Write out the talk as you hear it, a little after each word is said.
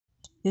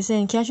The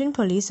St. Catherine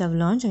police have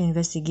launched an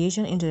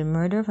investigation into the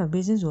murder of a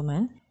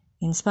businesswoman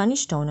in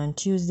Spanish Town on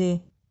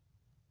Tuesday.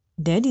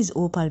 Dead is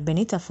Opal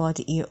Bennett, a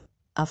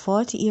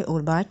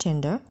 40-year-old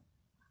bartender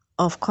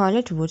of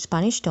Carlet Road,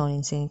 Spanish Town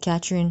in St.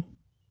 Catherine.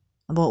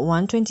 About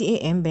 1:20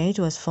 a.m., Bennett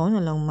was found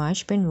along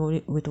Marchpen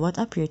Road with what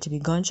appeared to be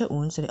gunshot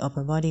wounds to the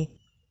upper body.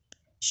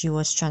 She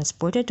was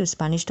transported to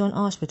Spanish Town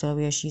Hospital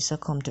where she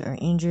succumbed to her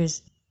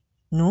injuries.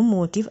 No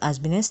motive has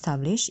been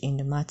established in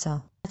the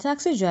matter. A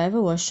taxi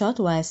driver was shot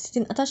while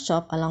sitting at a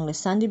shop along the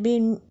Sandy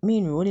Bay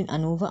Main Road in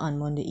Hanover on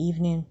Monday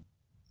evening.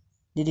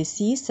 The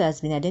deceased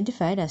has been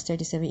identified as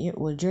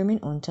 37-year-old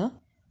Jermaine Hunter,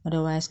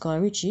 otherwise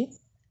called Richie,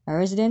 a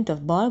resident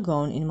of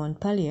Ballgown in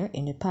Montpelier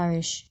in the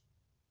parish.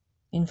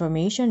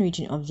 Information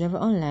reaching Observer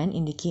Online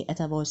indicate at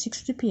about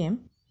 6:50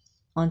 p.m.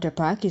 Hunter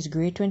parked his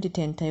grey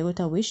 2010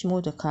 Toyota Wish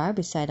motor car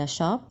beside a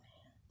shop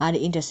at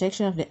the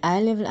intersection of the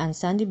High Level and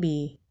Sandy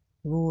Bay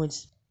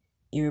roads.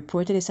 He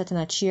reportedly sat on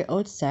a chair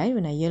outside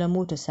when a yellow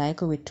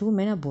motorcycle with two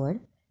men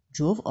aboard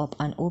drove up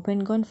and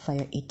opened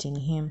gunfire, hitting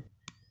him.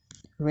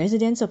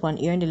 Residents, upon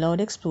hearing the loud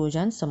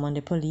explosion, summoned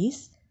the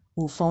police,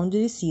 who found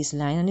the deceased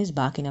lying on his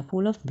back in a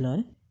pool of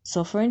blood,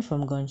 suffering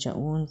from gunshot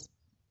wounds.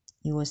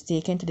 He was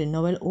taken to the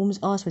Noel Holmes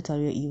Hospital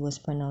where he was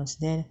pronounced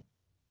dead.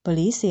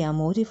 Police say a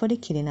motive for the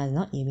killing has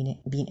not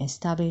yet been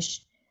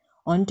established.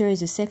 Hunter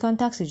is the second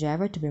taxi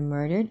driver to be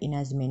murdered in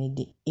as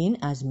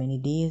many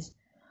days.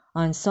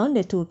 On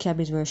Sunday, two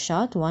cabbies were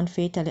shot, one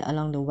fatally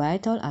along the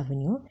Whitehall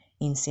Avenue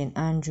in St.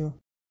 Andrew.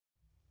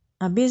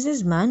 A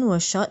businessman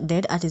was shot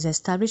dead at his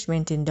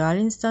establishment in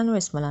Darlington,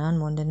 Westmoreland on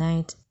Monday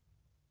night.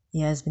 He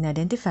has been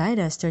identified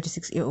as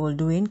 36-year-old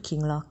Dwayne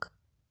Kinglock.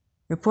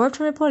 Reports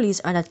from the police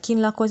are that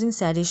Kinglock was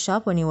inside his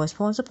shop when he was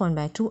pounced upon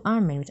by two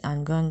armed men with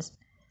handguns,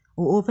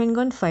 who opened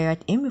gunfire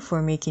at him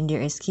before making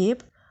their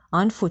escape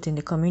on foot in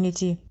the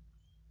community.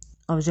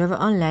 Observer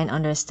Online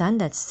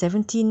understand that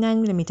 17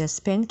 9mm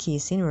spent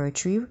casing were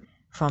retrieved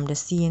from the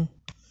scene.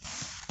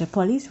 The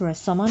police were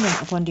summoned,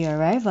 and upon their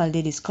arrival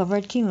they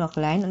discovered Kinglock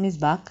lying on his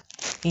back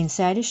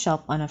inside the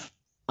shop on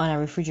a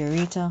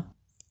refrigerator.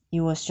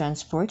 He was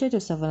transported to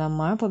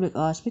Savannah Public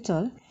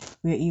Hospital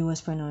where he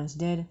was pronounced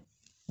dead.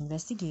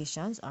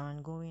 Investigations are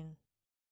ongoing.